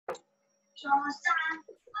27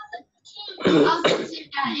加1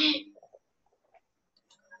 27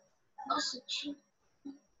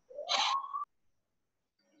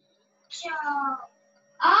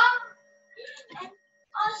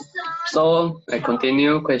 So I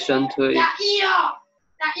continue question 2.加1哦，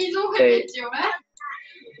加1就会变9了。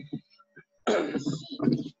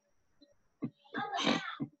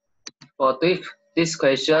For this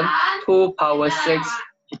question, 2 power 6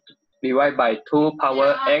 divided by 2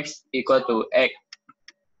 power x equal to x.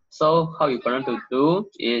 So how you going to do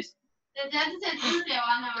is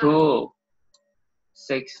 2,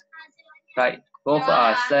 6, right? Both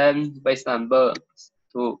are same base number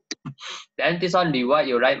 2. Then this one divide,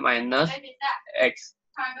 you write minus x.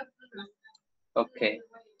 Okay.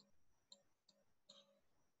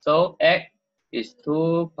 So x is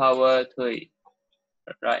 2 power 3,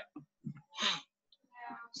 right?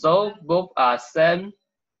 So both are same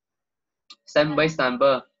base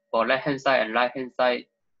number for left hand side and right hand side.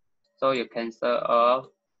 So you cancel off.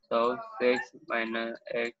 So 6 minus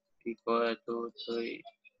x equal to 3.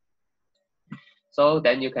 So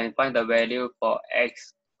then you can find the value for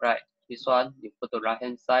x, right? This one you put to right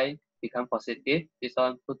hand side, become positive. This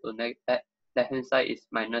one put to left hand side is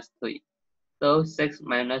minus 3. So 6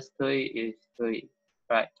 minus 3 is 3,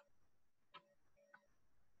 right?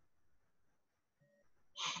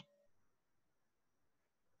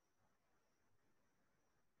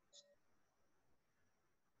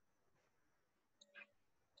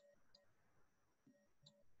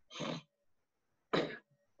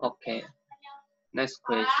 Okay, next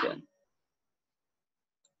question.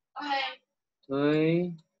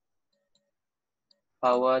 3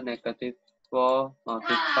 power negative 4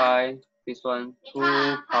 multiply this one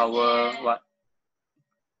 2 power what?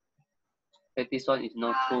 Okay, this one is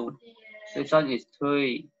not 2. This one is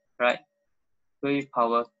 3, right? 3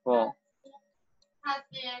 power 4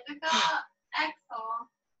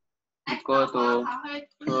 equal to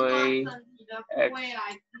 3 x.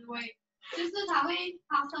 就是它会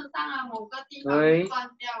它身上的某个地方会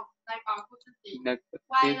断掉来保护自己。Y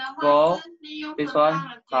的话是利用身上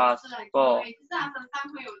的尖刺来保护，就是它身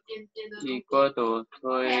上会有尖尖的。Equal to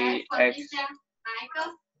 3x.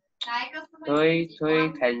 哪一个是会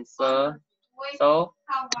 3 cancel. So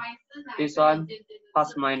this one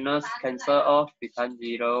plus minus cancel off become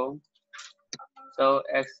 0. So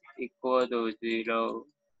x equal to 0.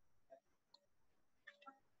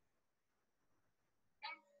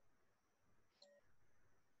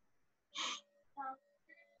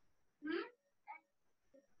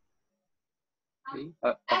 X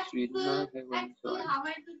它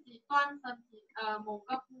会自己断身体某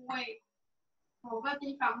个部位某个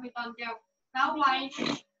地方会断掉，然后 Y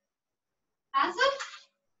它是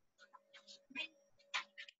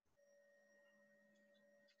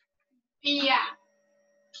B 呀、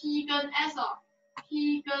P 跟 S 哦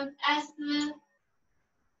 ，P 跟 S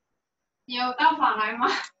你有倒反来吗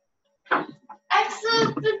 ？X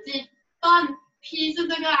自己断 ，P 是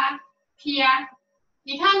这个啊 ，P 啊，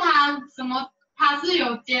你看它什么？它是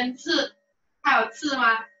有尖刺，它有刺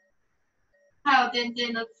吗？它有尖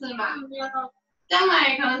尖的刺吗？将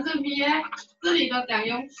来可能是 V， 这里都讲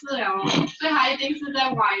用刺了哦，所以它一定是在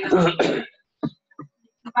Y 的。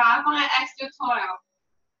你把它放在 X 就错了。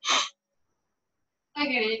再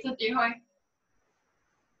给你一次机会，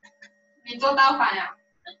你做倒反了。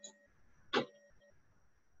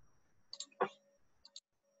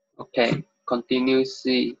Okay, continue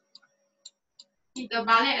C. 你得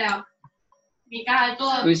把列了。你刚才做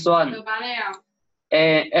的 Which one? 得把列了。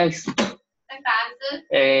Ax. 那答案是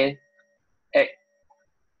Ax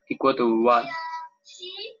equal to 1.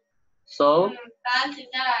 So 答案写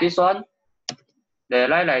下来。 this one, the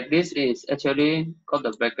line like this is actually called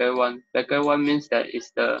the bracket one. Bracket one means that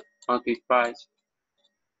it's the multiply.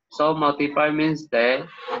 So multiply means that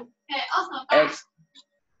x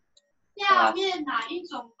下面哪一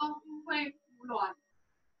种动物会孵卵？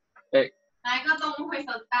哪一个动物会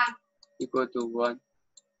生蛋 equal to 1.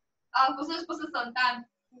 不是生蛋，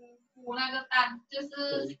孵那个蛋，就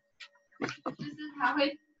是它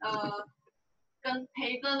会跟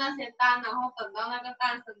陪着那些蛋，然后等到那个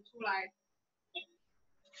蛋生出来。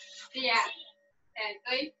对呀，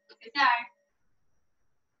对，写下来。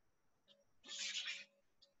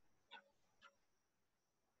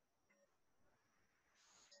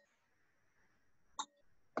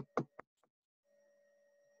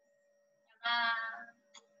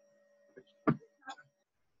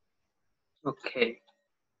Okay.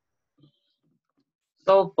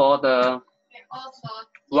 So for the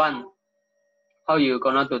 1, how you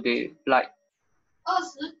gonna do the like?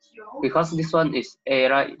 29 Because this one is A,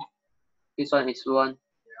 right? This one is 1.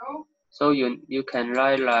 So you can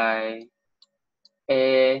write like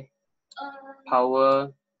a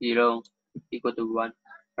power 0 equal to 1,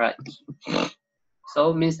 right?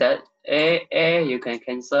 So means that a you can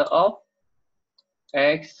cancel off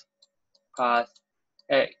x plus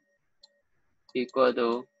x equal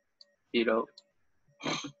to 0.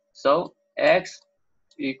 So x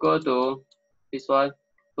equal to this one,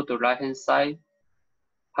 put to right hand side,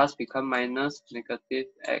 plus become minus negative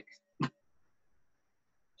x.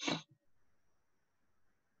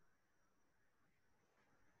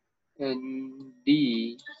 And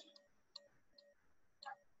d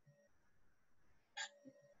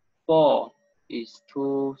 4 is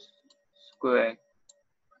 2 square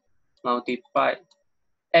multiplied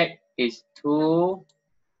x is 2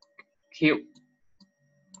 cube.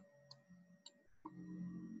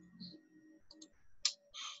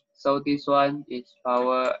 So this one is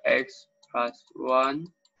power x plus 1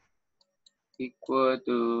 equal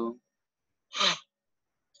to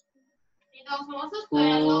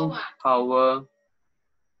 2 power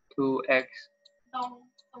 2x.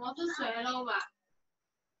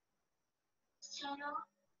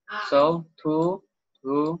 So 2,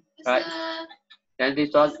 right? Then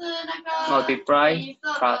this one multiply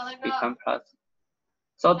plus become plus.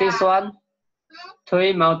 So this one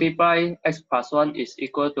 3 multiply x plus 1 is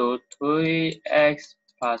equal to 3x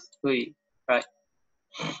plus 3, right?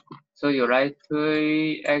 So you write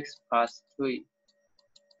 3x plus 3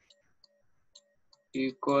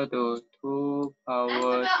 equal to 2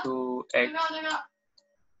 power 2x.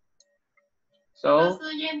 So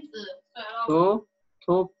 2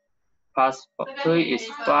 plus 3 is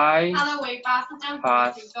 5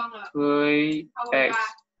 plus 3x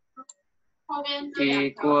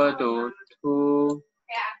equal to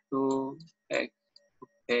 2x.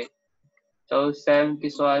 Okay. So same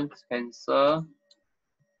this one cancel.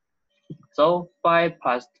 So 5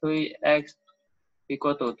 plus 3x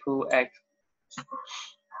equal to 2x.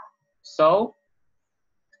 So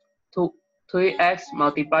 3x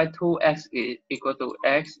multiply 2x is equal to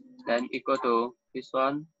x, then equal to this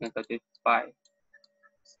one, negative 5.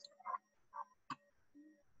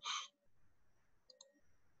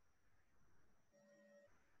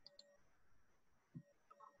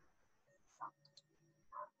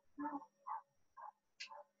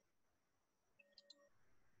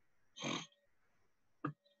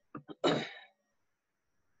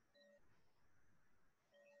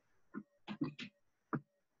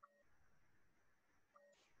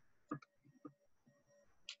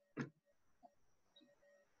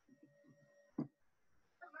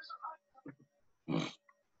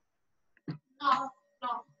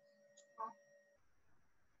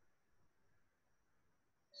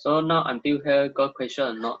 So now until here, got question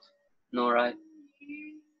or not? No, right?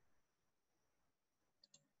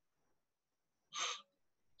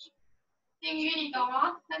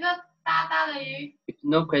 If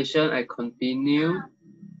no question, I continue.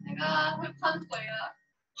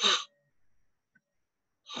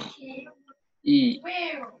 E.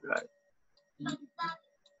 Right.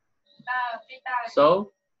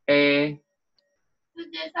 So A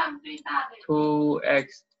 2x,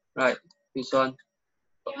 right? This one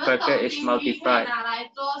bracket is multiplied.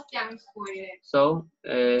 So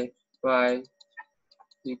A y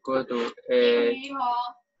equal to A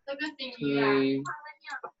 3x.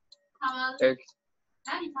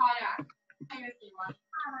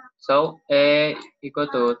 So A equal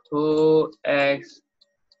to 2x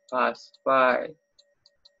plus 5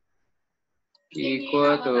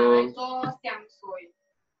 equal to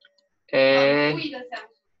A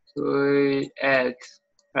 3x,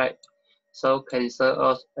 right? So cancel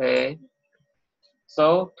off A.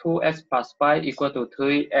 So 2x plus 5 equal to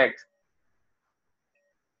 3x.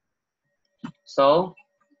 So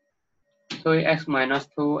 3x minus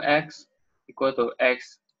 2x equal to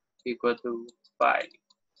x equal to 5.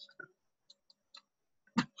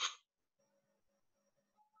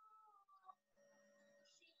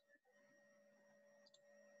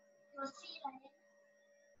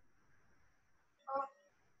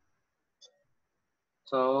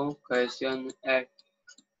 So question X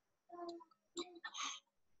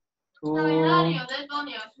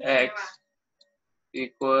 2x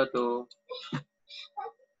equal to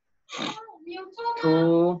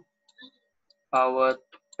 2 power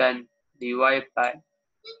 10 divided by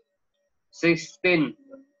 16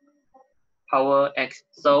 power x.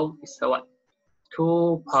 So it's what?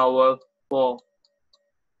 2 power 4.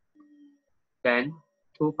 Then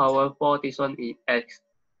 2 power 4, this one is x.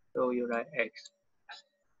 So you write x.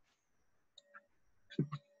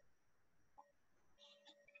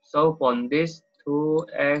 So from this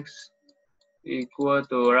 2x equal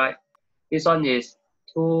to, right? This one is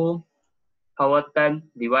 2 power 10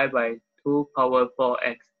 divided by 2 power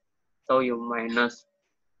 4x. So you minus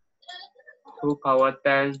 2 power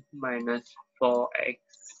 10 minus 4x.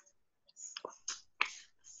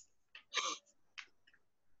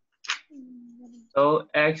 So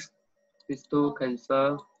x, these two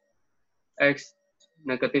cancel. X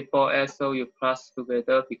negative 4x, so you plus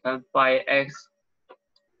together become 5x.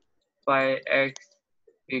 5x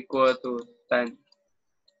equal to 10.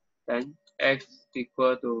 Then x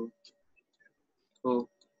equal to 2.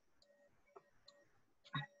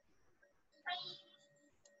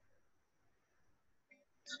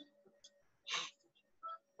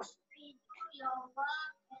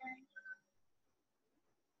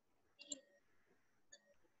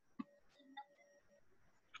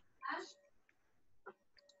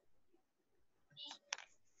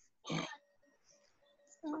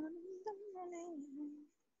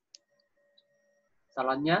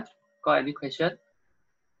 Salahnya, got any question?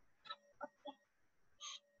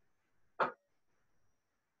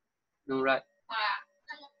 No, right?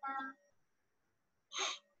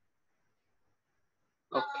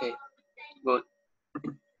 Okay, good.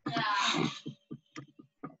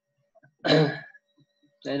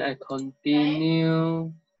 Then I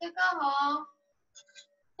continue. 这个和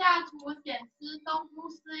下图显示动物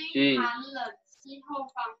适应寒冷气候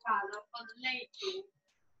方法的分类图。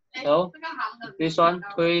So this one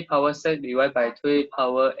 3 power 6 divided by 3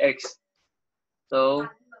 power x. So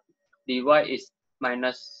dy is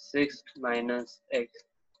minus 6 minus x.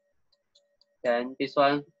 Then this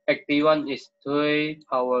one xt1 is 3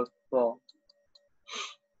 power 4.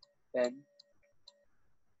 Then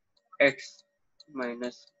x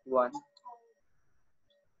minus 1.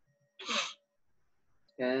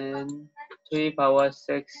 Then 3 power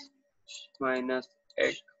 6 minus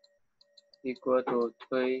x equal to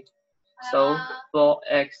 3. So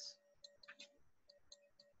 4x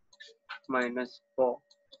minus 4.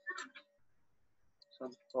 So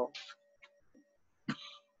 4.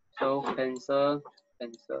 So cancel,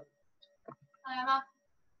 cancel.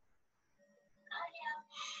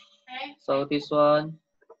 So this one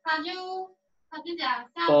他就讲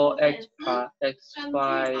下图 4x 显示 plus x 根据动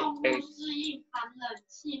物 5x 适应寒冷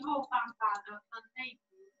气候方法的分类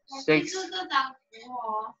图。 6是这张图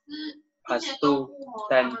哦，是这 plus 些动 2 物哦， 10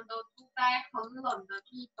 它们都住在很冷的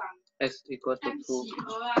地方， x equal to 像 2. 企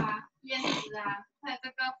鹅啊、燕子啊，还有这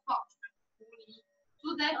个 fox 狐狸，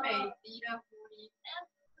住在北极的狐狸。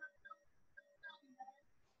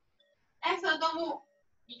X 的动物，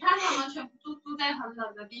你看它们全部住在很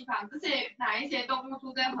冷的地方，这些哪一些动物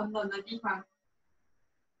住在很冷的地方？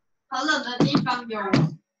很冷的地方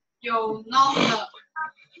有 no 的，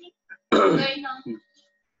所以呢，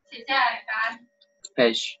写下来答案。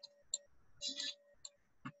Page.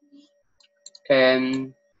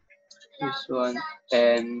 And this one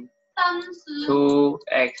and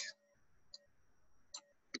 2x.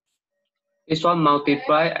 This one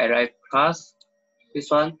multiply, I write plus. This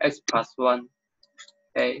one x plus 1.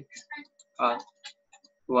 X plus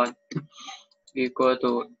 1 equal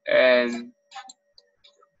to n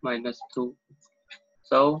minus 2.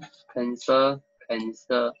 So cancel,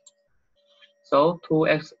 cancel. So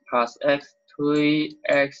 2x plus x,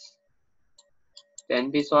 3x.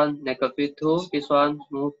 Then this one negative 2, this one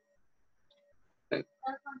move.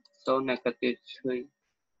 So negative 3.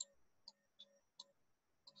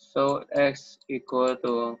 So x equal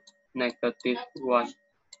to negative 1.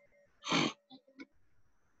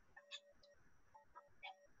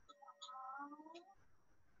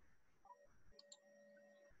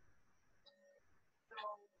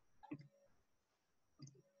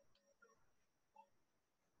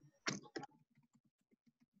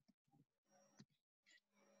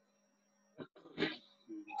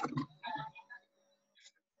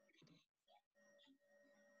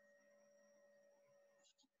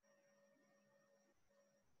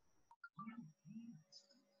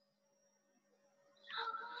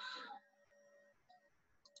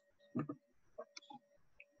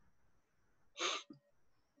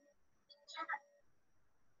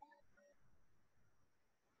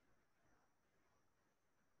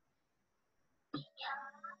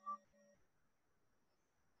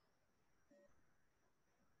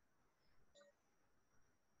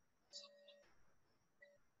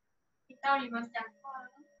听到你们讲话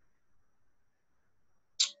了。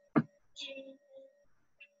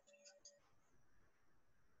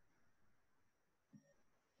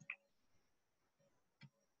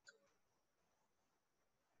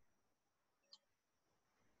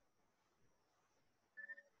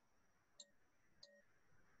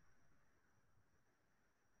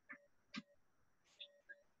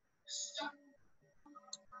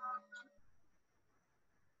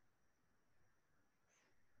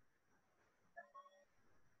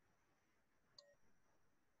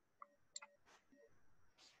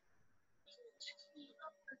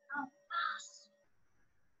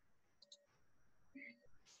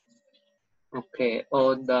Okay,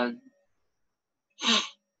 all done.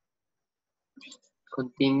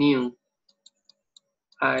 Continue.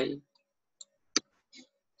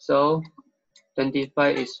 So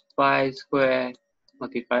 25 is 5 square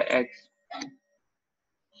multiply x.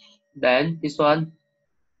 Then this one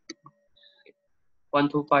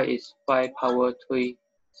 125 is 5 power 3.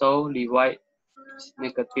 So divide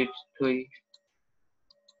negative 3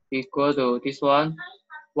 equal to this one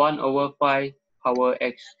 1 over 5 power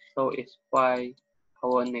x. So it's 5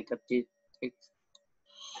 power negative x.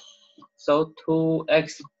 So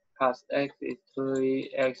 2x plus x is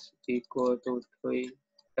 3x equal to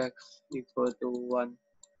 3x equal to 1.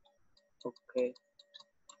 Okay.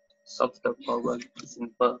 Solve the problem.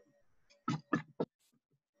 Simple.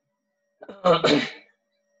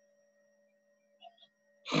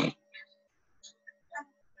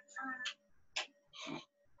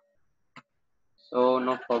 So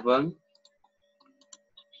no problem.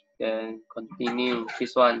 Then continue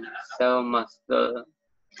this one. Cell master.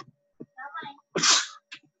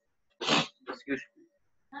 Excuse me.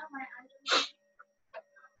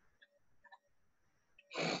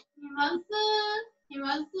 你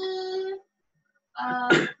们是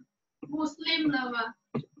穆斯林的吗？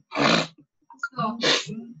是哦，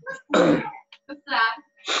不是啊。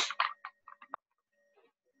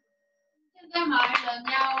现在马来人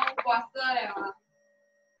要挂色了啊。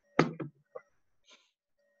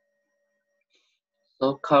So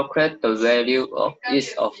calculate the value of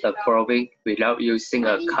each of the following without using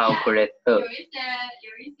a calculator. 有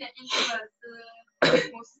一些英文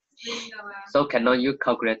是穆斯林的吗？ So cannot use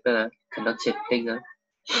calculator, cannot cheating.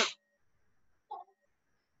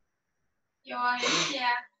 有啊，有一些啊。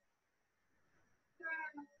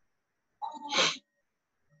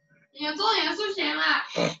你有做你的数学嘛？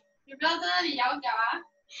你不要在那里摇脚啊！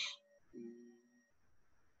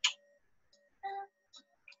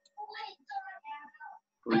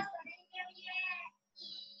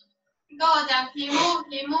你跟我讲题目，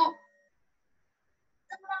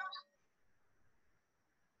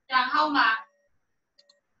讲号码。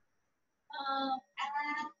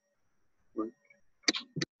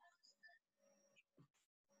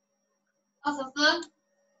24。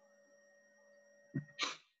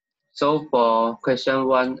So for question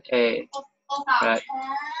 1A, right?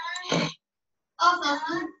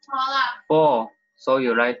 24好了。 4. So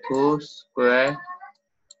you write 2 square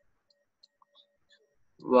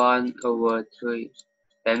 1 over 3.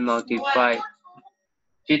 Then multiply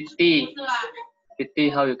 50. 50,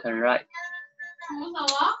 how you can write? 除什么？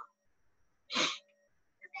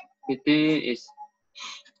 50 is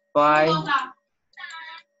 5.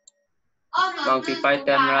 Multiply 10,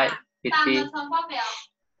 right? 50.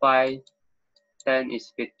 5, 10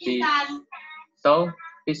 is 50. So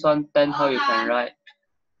this one 10, how you can write?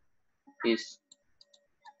 Is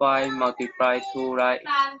 5 multiply 2, right?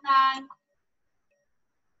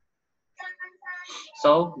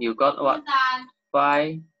 So you got what?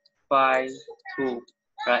 5, 5, 2,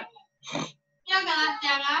 right? 要跟他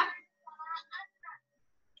讲啊。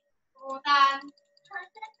5单。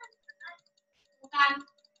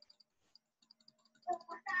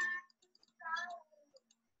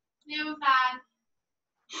6单。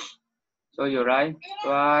 So you write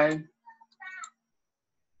 5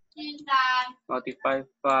 7单。 multiply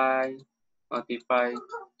 5 multiply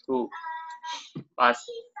 2. But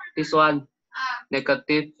this one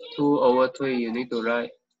negative 2 over 3, you need to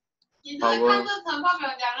write 你是看这乘法表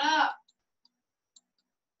讲了？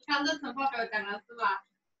看这乘法表讲了是吧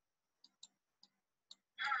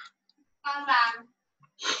？8单。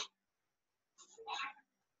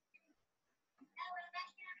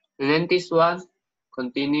 And then this one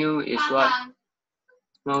continue is what?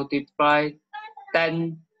 Multiply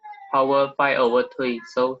 10 power 5 over 3.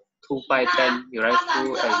 So 2 by 10, you write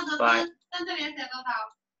 2 and 5. 在这边写多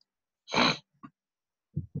少？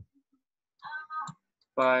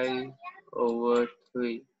 5 over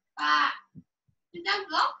 3. 8，就这样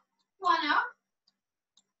子哦，完了。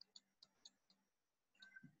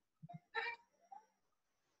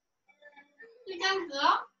就这样子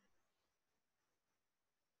哦。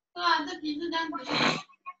是吧？这题是这样子。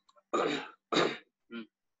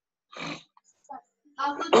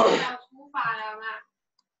老师做了除法了嘛？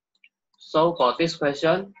 So for this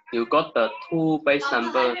question, you got the two base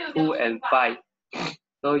number 2 and 5.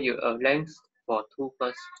 So you arrange for 2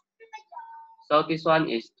 first. So this one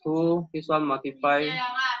is 2. This one multiply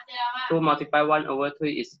 2 multiply 1 over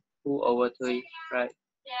 3 is 2 over 3, right?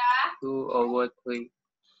 2 over 3.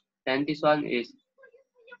 Then this one is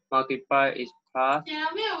multiply is plus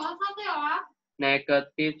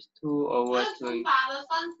negative 2 over 3. 除法的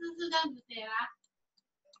方式是这样子写啦。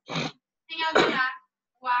硬要记啊。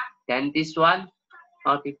哇， Then this one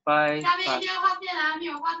multiply 下面一定要画线啊，没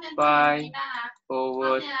有画线就5没单啊。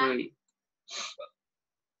 over 3.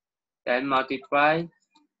 Then multiply.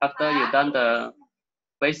 After you done the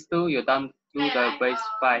base 2, you done do the base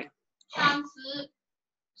 5. 30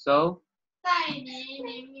 So 在泥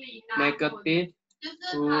泞里打滚， negative 就是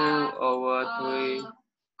2 over 3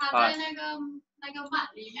它在那个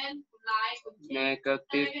mat 里面滚来滚去，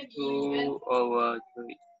 negative 2 over 3.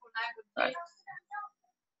 滚来滚 Right. 去。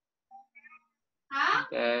啊？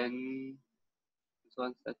 Then this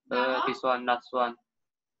one settle, this one last one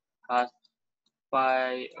plus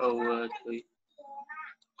 5 over 3.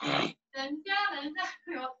 等一下，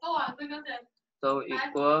有多少这个人？ So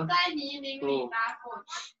equal 在泥泞里打滚。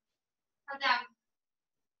他讲，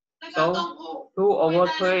这个 So 动物 2 over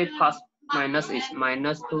 3 plus minus is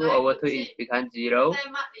minus 2 over 3 is become 0. 在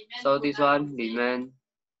mat 里面。 So this one remain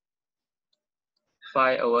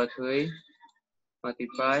 5 over 3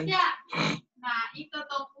 multiply. 以下哪一个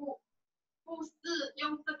动物不是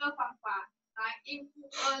用这个方法来应付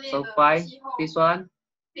恶劣 So 的 5, 气候？ this one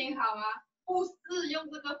听好啊，不是用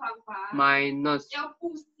这个方法， minus 要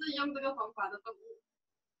不是用这个方法的动物。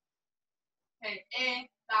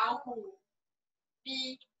A 老虎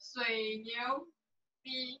 ，B 水牛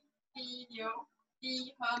 ，B 犀牛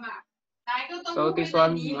 ，D 河马。哪一个动 So 物会 this 在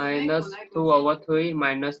one 泥里面 minus 滚来 2 滚去？ over 3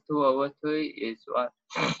 minus 2 over 3 is what?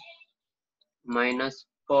 Minus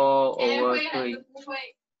 4 A over 会还是 3 不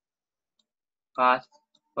会？ plus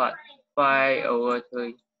what? 5 over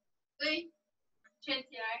 3. 对，圈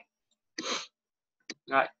起来。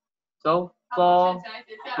 Right. So 好， 4 圈起来，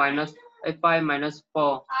写下来。 minus 5 minus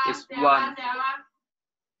 4 is 写啦 1. 写啦。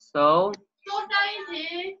 So 做下一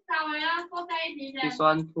题，稍微要做下一题先。 this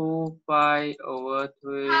one 2 5 over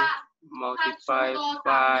 3它 multiply 除多少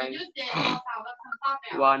 5你就写多少的乘法表。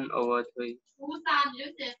 1 over 3. 除3你就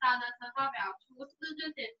写3的乘法表，除4就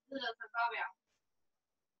写4的乘法表。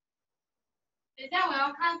等一下我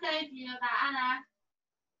要看这一题的答案啊。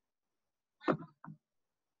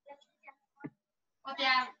我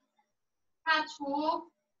讲，它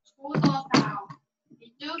除多少，你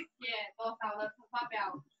就写多少的乘法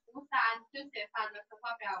表，除3就写3的乘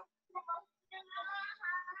法表。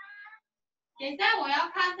等一下我要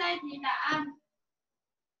看这一题答案。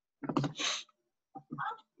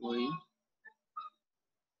Oui.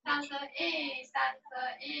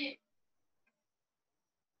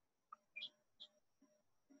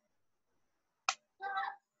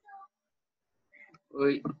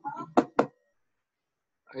 31。Oui.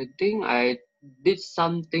 I think I did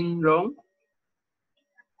something wrong.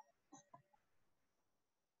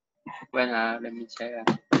 Wait, let me check.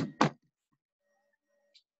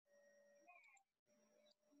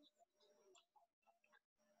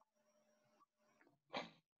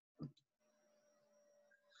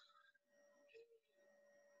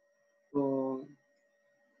 So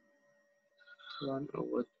 1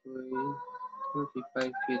 over 3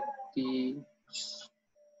 multiply 50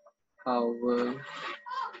 power.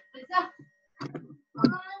 等一下。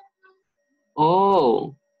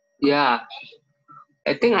 Oh, yeah.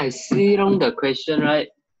 I think I see wrong the question, right?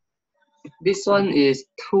 This one is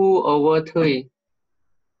 2 over 3.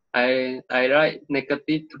 I write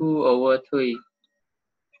negative 2 over 3.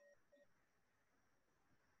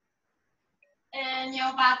 你有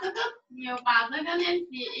把这个练习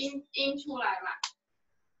印出来吗？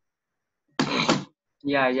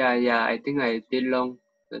 Yeah. I think I did wrong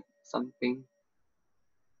something.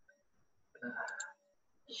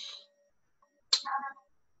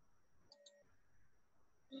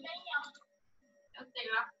 就这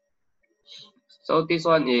个。 So this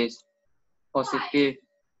one is positive.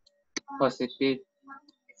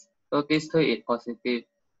 So this 3 is positive.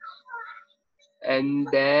 And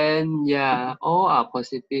then, yeah, all are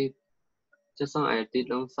positive. Just now I did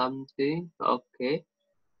wrong something. Okay.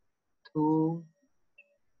 2.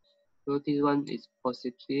 So this one is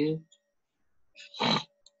positive.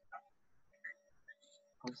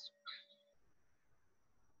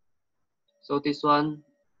 So this one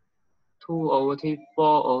 2 over 3,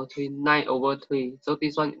 4 over 3, 9 over 3. So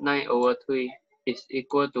this one 9 over 3 is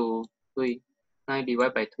equal to 3. 9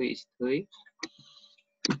 divided by 3 is 3.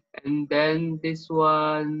 And then this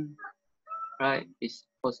one, right, is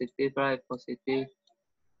positive, right? Positive.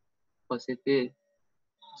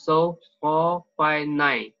 So 4, 5,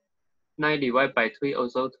 9. 9 divided by 3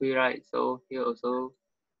 also 3, right? So here also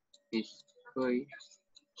is 3.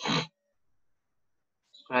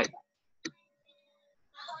 Right.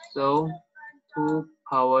 So 2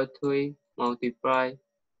 power 3 multiply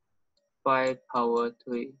 5 power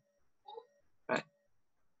 3. Right.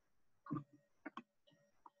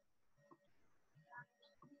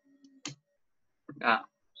 Yeah.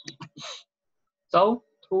 So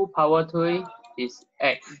 2 power 3 is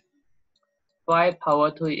 8. 5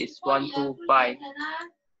 power 3 is 125.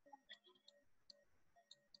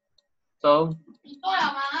 So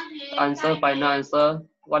answer, final answer,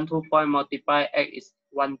 125 multiply 8 is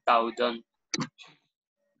 1000.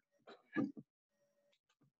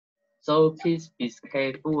 So please be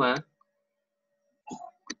careful,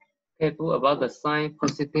 careful about the sign,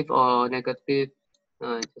 positive or negative.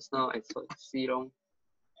 Just now I see wrong.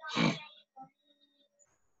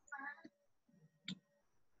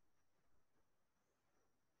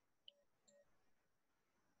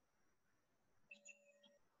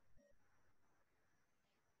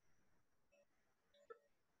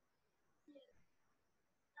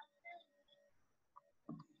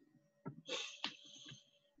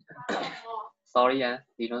 Sorry,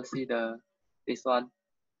 you don't see this one.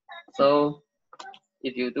 So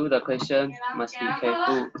if you do the question, must be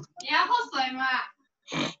careful. 你要喝水吗？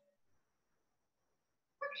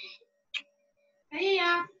可以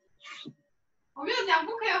呀、我没有讲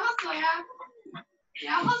不可以喝水啊。你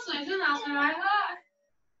要喝水就拿水来喝。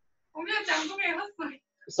我没有讲不可以喝水。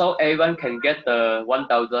So everyone can get the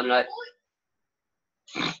 1000, right?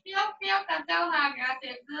 不要敢教他，给他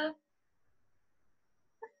写字。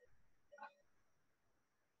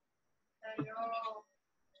哎呦。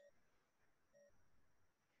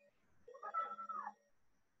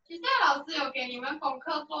现在老师有给你们功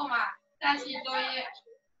课做吗？假期作业。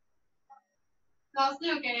老师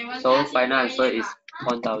有给你们假期作业吗？ So final answer is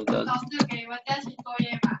 1000. 老师有给你们假期作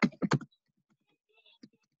业吗？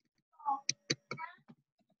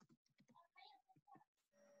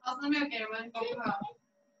老师没有给你们功课。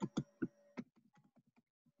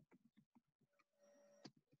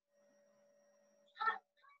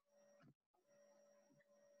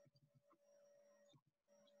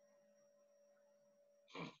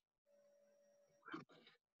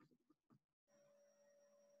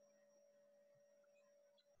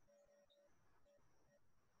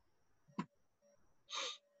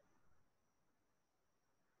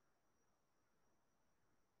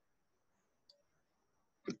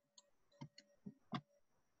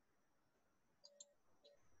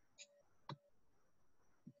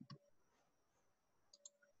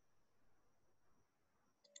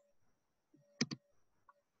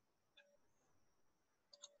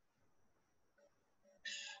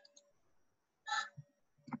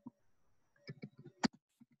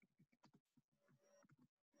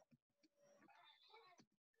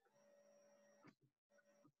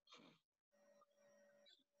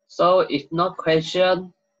So if not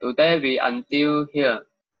question, today we until here.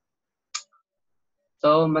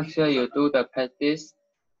 So make sure you do the practice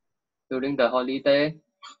during the holiday.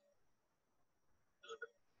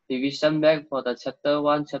 Division back for the chapter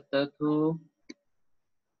 1, chapter 2,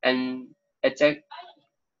 and exact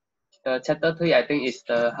the chapter 3 I think is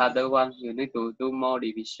the harder one. You need to do more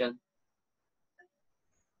revision.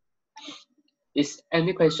 Is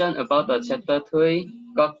any question about the chapter 3?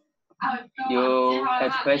 You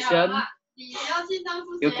have question?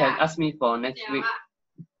 You can ask me for next week.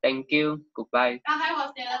 Thank you. Goodbye. 刚才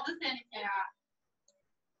我写的这些你写啊？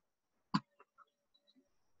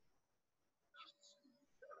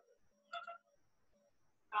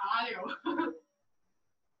打流，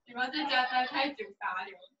你们在家待太久打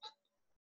流。